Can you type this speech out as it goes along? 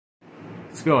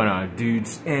What's going on,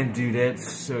 dudes and dudettes?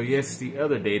 So yes, the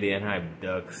other day the Anaheim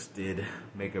Ducks did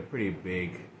make a pretty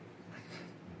big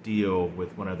deal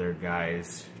with one of their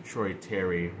guys, Troy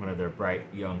Terry, one of their bright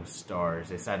young stars.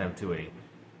 They signed him to a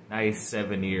nice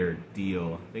 7-year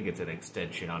deal. I think it's an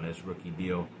extension on his rookie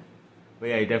deal. But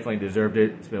yeah, he definitely deserved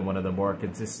it. It's been one of the more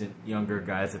consistent younger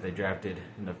guys that they drafted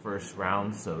in the first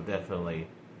round, so definitely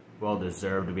well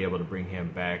deserved to be able to bring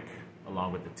him back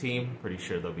along with the team. Pretty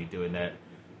sure they'll be doing that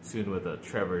soon with a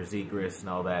Trevor Zegras and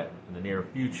all that in the near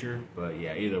future. But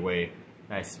yeah, either way,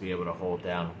 nice to be able to hold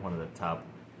down one of the top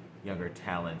younger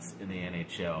talents in the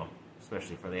NHL,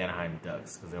 especially for the Anaheim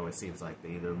Ducks, because it always seems like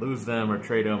they either lose them or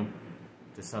trade them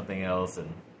to something else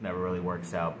and never really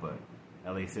works out. But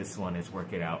at least this one is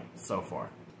working out so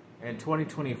far. In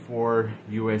 2024,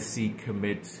 USC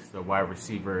commits the wide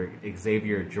receiver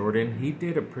Xavier Jordan. He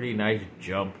did a pretty nice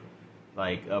jump,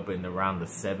 like up in around the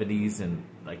 70s and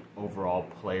like overall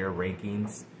player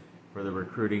rankings for the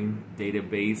recruiting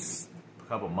database a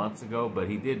couple months ago, but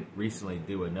he did recently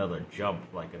do another jump,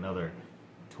 like another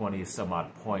 20 some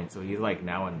odd points. So he's like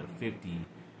now in the 50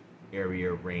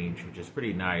 area range, which is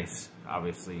pretty nice.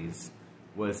 Obviously he's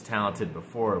was talented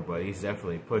before, but he's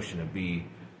definitely pushing to be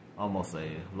almost a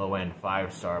low-end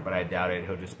 5-star, but I doubt it.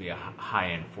 He'll just be a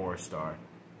high-end 4-star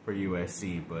for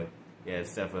USC. But yeah,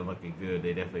 it's definitely looking good.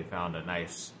 They definitely found a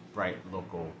nice, bright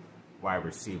local wide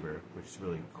receiver, which is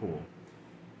really cool.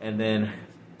 And then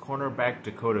cornerback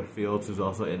Dakota Fields, who's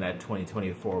also in that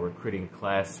 2024 recruiting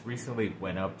class, recently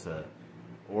went up to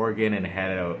Oregon and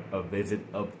had a visit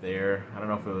up there. I don't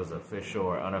know if it was official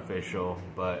or unofficial,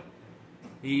 but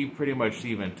he pretty much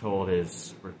even told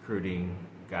his recruiting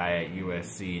guy at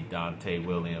USC, Dante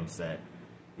Williams, that,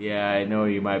 yeah, I know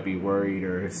you might be worried,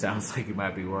 or it sounds like you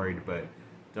might be worried, but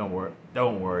don't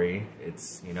worry.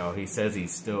 It's, you know, he says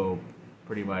he's still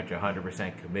pretty much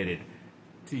 100% committed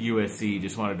to USC.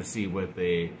 Just wanted to see what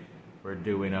they were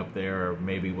doing up there, or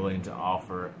maybe willing to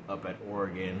offer up at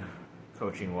Oregon,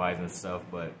 coaching-wise and stuff.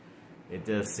 But it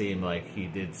does seem like he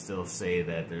did still say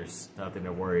that there's nothing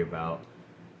to worry about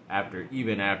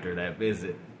even after that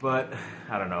visit. But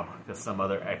I don't know, because some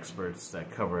other experts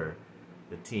that cover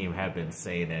the team have been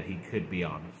saying that he could be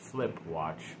on flip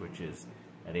watch, which is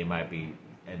that he might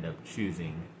end up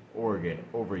choosing Oregon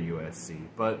over USC.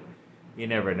 But you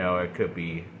never know. It could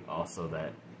be also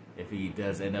that if he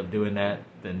does end up doing that,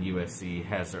 then USC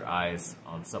has their eyes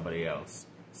on somebody else.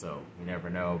 So you never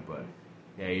know. But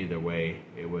yeah, either way,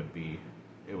 it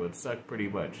would suck pretty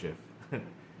much if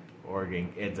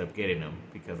Oregon ends up getting him,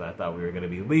 because I thought we were going to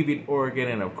be leaving Oregon,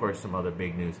 and of course some other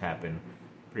big news happened.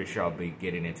 Pretty sure I'll be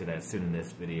getting into that soon in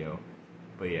this video.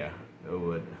 But yeah, it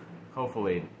would,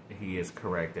 hopefully he is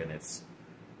correct and it's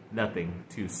nothing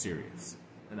too serious.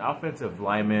 An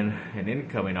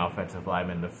incoming offensive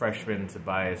lineman, the freshman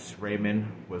Tobias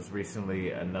Raymond, was recently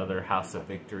another House of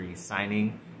Victory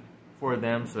signing for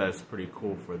them, so that's pretty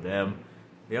cool for them.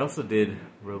 They also did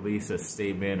release a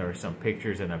statement or some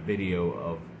pictures and a video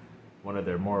of one of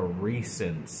their more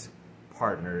recent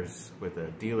partners with a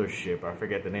dealership. I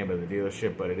forget the name of the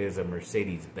dealership, but it is a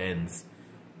Mercedes-Benz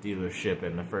dealership,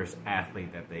 and the first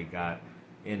athlete that they got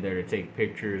in there to take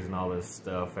pictures and all this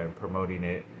stuff and promoting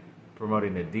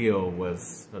the deal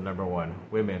was the #1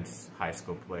 women's high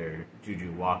school player,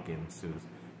 Juju Watkins, who's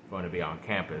going to be on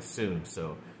campus soon.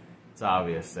 So it's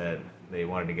obvious that they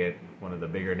wanted to get one of the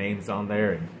bigger names on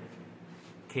there. And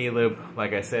Caleb,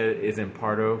 like I said, isn't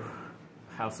part of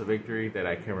House of Victory that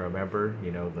I can remember,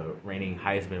 you know, the reigning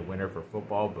Heisman winner for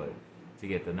football, but to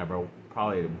get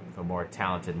probably the more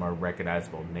talented, more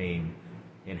recognizable name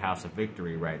in House of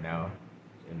Victory right now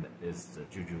is the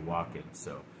Juju Watkins.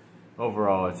 So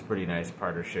overall, it's a pretty nice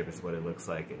partnership is what it looks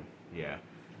like. And yeah,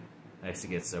 nice to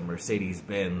get some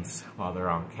Mercedes-Benz while they're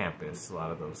on campus, a lot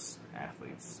of those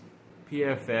athletes.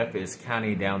 PFF is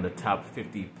counting down the top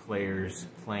 50 players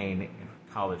playing in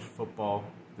college football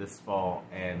this fall,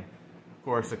 and of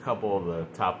course, a couple of the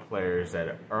top players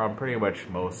that are on pretty much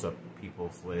most of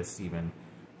people's lists, even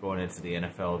going into the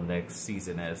NFL next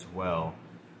season as well.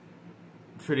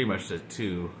 Pretty much the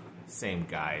two same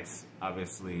guys.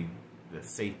 Obviously, the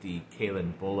safety,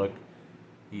 Kalen Bullock,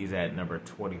 he's at number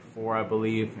 24, I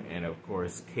believe. And of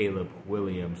course, Caleb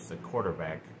Williams, the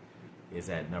quarterback,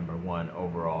 is at #1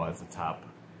 overall as the top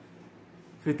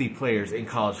 50 players in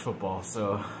college football.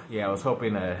 So yeah, I was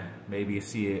hoping to maybe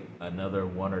see another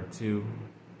 1 or 2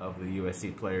 of the USC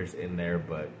players in there,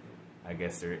 but I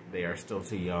guess they are still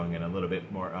too young and a little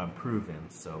bit more unproven.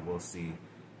 So we'll see.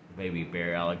 Maybe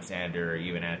Bear Alexander or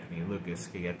even Anthony Lucas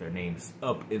can get their names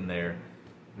up in there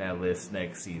in that list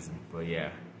next season. But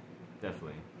yeah,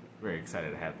 definitely very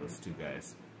excited to have those two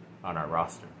guys on our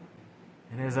roster.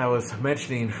 And as I was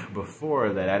mentioning before,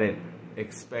 that I didn't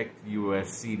expect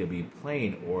USC to be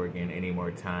playing Oregon any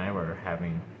more time or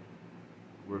having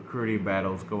recruiting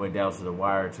battles going down to the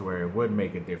wire to where it would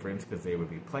make a difference because they would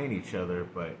be playing each other.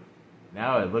 But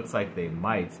now it looks like they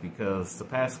might, because the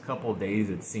past couple of days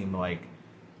it seemed like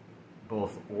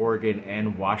both Oregon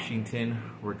and Washington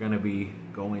were going to be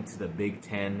going to the Big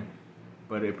Ten.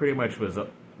 But it pretty much was,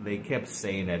 they kept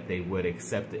saying that they would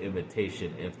accept the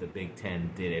invitation if the Big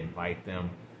Ten did invite them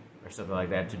or something like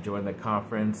that to join the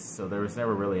conference. So there was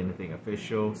never really anything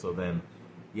official. So then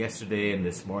yesterday and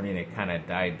this morning it kind of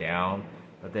died down.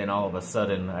 But then all of a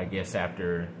sudden, I guess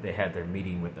after they had their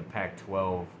meeting with the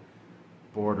Pac-12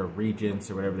 Board of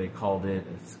Regents or whatever they called it,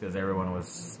 it's because everyone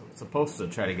was supposed to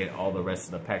try to get all the rest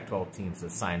of the Pac-12 teams to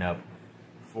sign up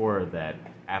for that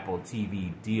Apple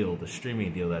TV deal, the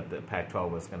streaming deal that the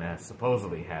Pac-12 was going to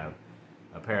supposedly have.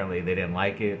 Apparently they didn't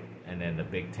like it, and then the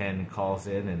Big Ten calls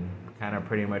in and kind of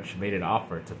pretty much made an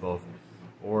offer to both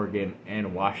Oregon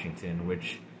and Washington,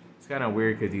 which is kind of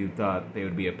weird because you thought they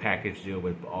would be a package deal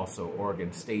with also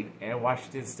Oregon State and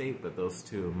Washington State, but those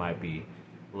two might be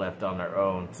left on their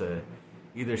own to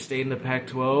either stay in the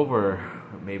Pac-12 or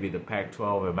maybe the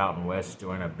Pac-12 and Mountain West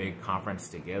join a big conference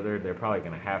together. They're probably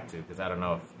going to have to, because I don't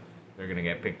know if they're going to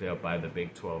get picked up by the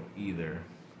Big 12 either,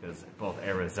 because both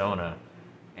Arizona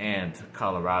and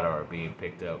Colorado are being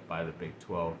picked up by the Big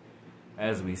 12.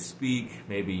 As we speak,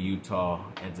 maybe Utah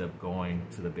ends up going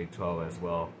to the Big 12 as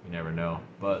well. You never know.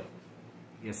 But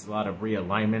it's a lot of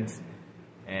realignment,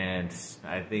 and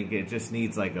I think it just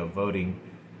needs like a voting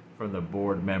from the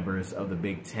board members of the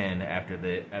Big Ten after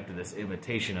this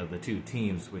invitation of the two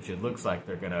teams, which it looks like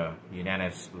they're going to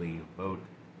unanimously vote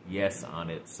yes on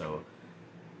it. So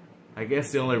I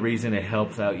guess the only reason it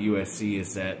helps out USC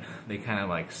is that they kind of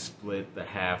like split the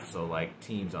half, so like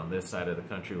teams on this side of the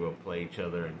country will play each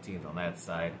other and teams on that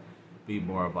side be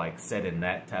more of like set in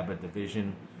that type of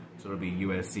division. So it'll be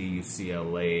USC,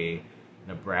 UCLA,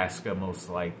 Nebraska most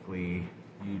likely,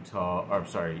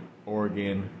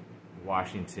 Oregon,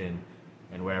 Washington,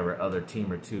 and whatever other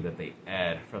team or two that they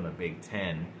add from the Big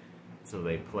Ten. So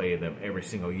they play them every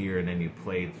single year, and then you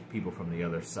play people from the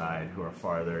other side who are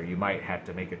farther. You might have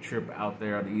to make a trip out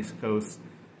there on the East Coast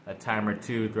a time or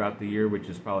two throughout the year, which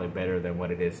is probably better than what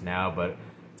it is now. But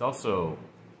it's also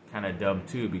kind of dumb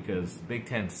too, because the Big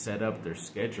Ten set up their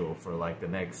schedule for like the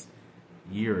next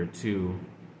year or two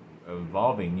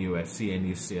involving USC and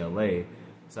UCLA.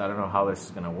 So I don't know how this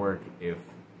is going to work if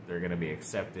they're going to be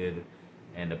accepted.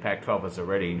 And the Pac-12 is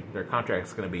already, their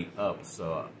contract's going to be up,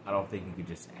 so I don't think you could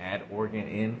just add Oregon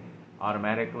in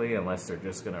automatically unless they're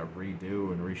just going to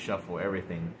redo and reshuffle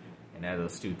everything and add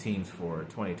those two teams for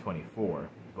 2024.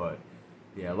 But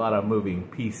yeah, a lot of moving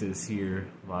pieces here,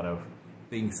 a lot of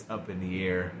things up in the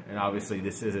air, and obviously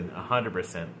this isn't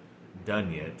 100%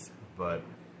 done yet, but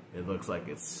it looks like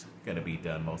it's going to be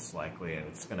done most likely, and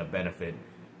it's going to benefit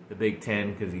the Big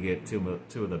Ten because you get two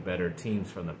of the better teams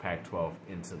from the Pac-12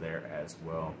 into there as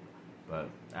well. But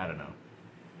I don't know.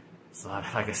 It's a lot,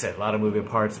 like I said, a lot of moving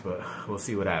parts, but we'll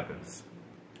see what happens.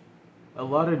 A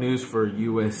lot of news for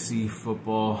USC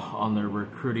football on their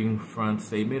recruiting fronts.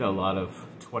 They made a lot of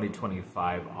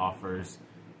 2025 offers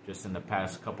just in the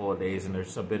past couple of days, and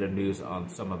there's a bit of news on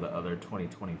some of the other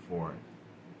 2024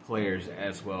 players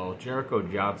as well. Jericho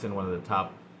Johnson, one of the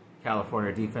top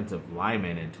California defensive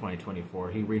lineman in 2024.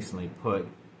 He recently put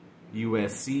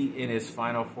USC in his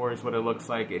Final Four is what it looks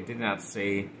like. It did not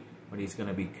say when he's going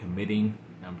to be committing.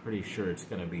 I'm pretty sure it's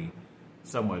going to be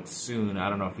somewhat soon. I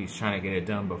don't know if he's trying to get it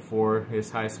done before his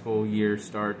high school year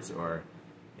starts or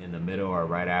in the middle or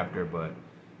right after, but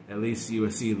at least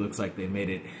USC looks like they made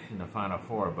it in the Final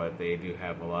Four, but they do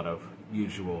have a lot of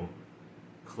usual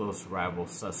close rival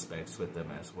suspects with them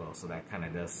as well, so that kind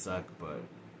of does suck, but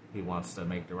he wants to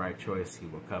make the right choice, he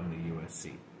will come to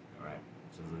USC. All right,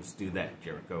 so let's do that,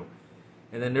 Jericho.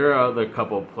 And then there are other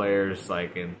couple players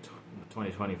like in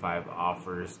 2025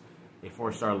 offers. A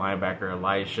 4-star linebacker,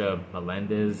 Elijah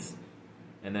Melendez.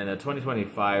 And then a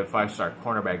 2025 5-star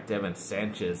cornerback, Devin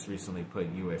Sanchez, recently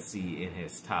put USC in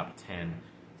his top 10.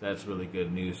 So that's really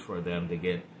good news for them to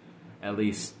get at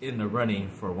least in the running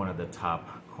for one of the top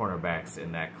cornerbacks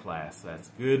in that class. So that's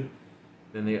good.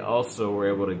 Then they also were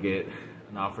able to get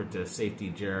an offer to safety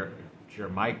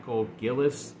Jermichael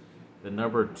Gillis, the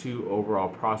number 2 overall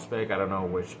prospect. I don't know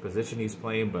which position he's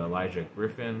playing, but Elijah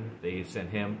Griffin, they sent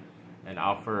him an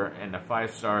offer. And the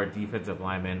 5-star defensive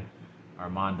lineman,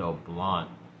 Armando Blount,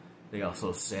 they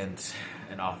also sent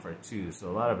an offer too. So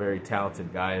a lot of very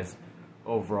talented guys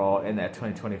overall in that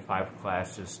 2025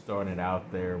 class, just throwing it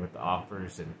out there with the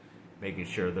offers and making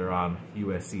sure they're on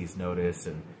USC's notice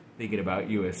and thinking about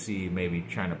USC maybe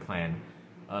trying to plan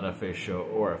unofficial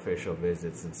or official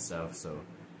visits and stuff. So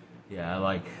yeah, I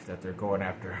like that they're going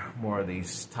after more of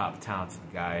these top talented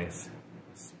guys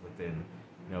within,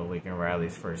 Lincoln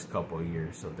Riley's first couple of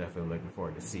years. So definitely looking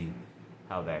forward to see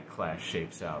how that class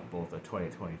shapes out, both the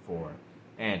 2024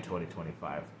 and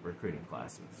 2025 recruiting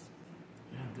classes.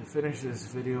 Yeah, to finish this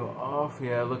video off,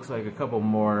 yeah, it looks like a couple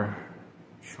more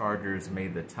Chargers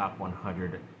made the top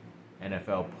 100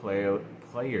 NFL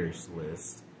players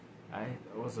list. I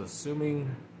was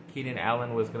assuming Keenan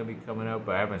Allen was going to be coming up,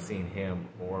 but I haven't seen him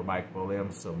or Mike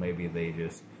Williams, so maybe they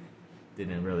just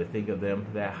didn't really think of them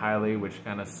that highly, which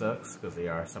kind of sucks because they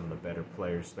are some of the better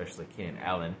players, especially Keenan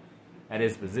Allen at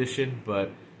his position.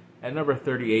 But at number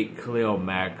 38, Khalil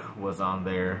Mack was on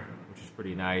there, which is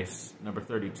pretty nice. Number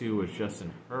 32 was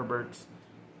Justin Herbert,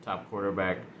 top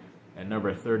quarterback. At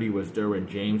number 30 was Derwin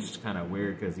James. Kind of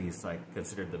weird because he's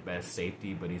considered the best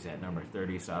safety, but he's at number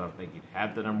 30, so I don't think you'd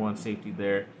have the number one safety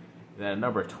there. Then at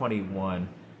number 21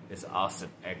 is Austin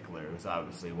Eckler, who's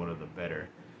obviously one of the better,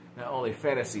 not only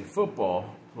fantasy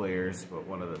football players, but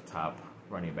one of the top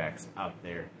running backs out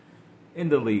there in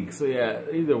the league. So yeah,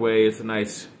 either way, it's a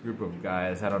nice group of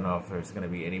guys. I don't know if there's going to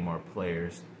be any more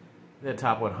players in the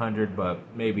top 100,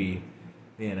 but maybe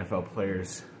the NFL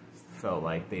players felt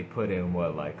like they put in,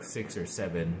 6 or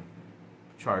 7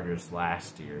 Chargers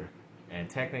last year. And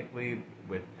technically,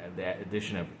 with the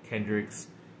addition of Kendricks,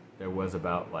 there was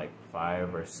about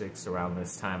 5 or 6 around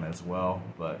this time as well.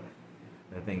 But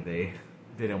I think they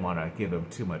didn't want to give them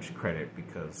too much credit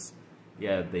because,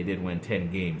 yeah, they did win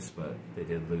 10 games, but they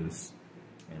did lose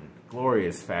in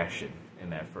glorious fashion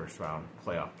in that first round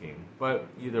playoff game. But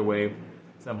either way,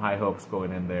 some high hopes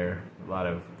going in there. A lot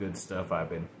of good stuff. I've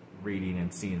been reading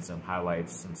and seeing some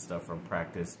highlights and stuff from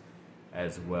practice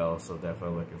as well. So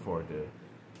definitely looking forward to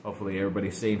hopefully everybody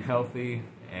staying healthy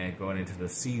and going into the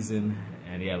season.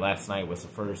 And yeah, last night was the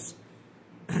first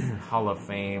Hall of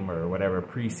Fame or whatever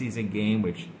preseason game,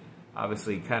 which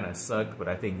obviously kind of sucked, but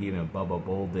I think even Bubba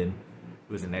Bolden,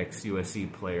 who's an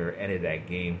ex-USC player, ended that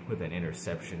game with an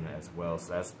interception as well.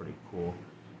 So that's pretty cool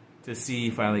to see.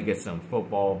 Finally get some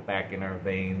football back in our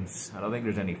veins. I don't think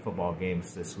there's any football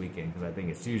games this weekend because I think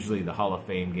it's usually the Hall of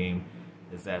Fame game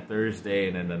is that Thursday,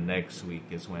 and then the next week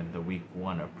is when the week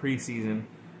 1 of preseason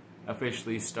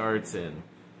officially starts, and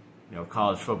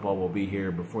college football will be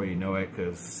here before you know it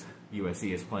because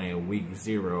USC is playing week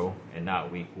 0 and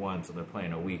not week 1, so they're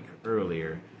playing a week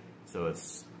earlier. So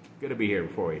it's going to be here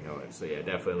before you know it. So yeah,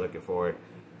 definitely looking forward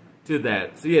to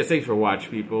that. So yeah, thanks for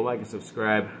watching, people. Like and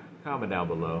subscribe. Comment down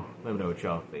below. Let me know what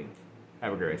y'all think.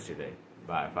 Have a great rest of your day.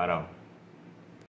 Bye. Fight on.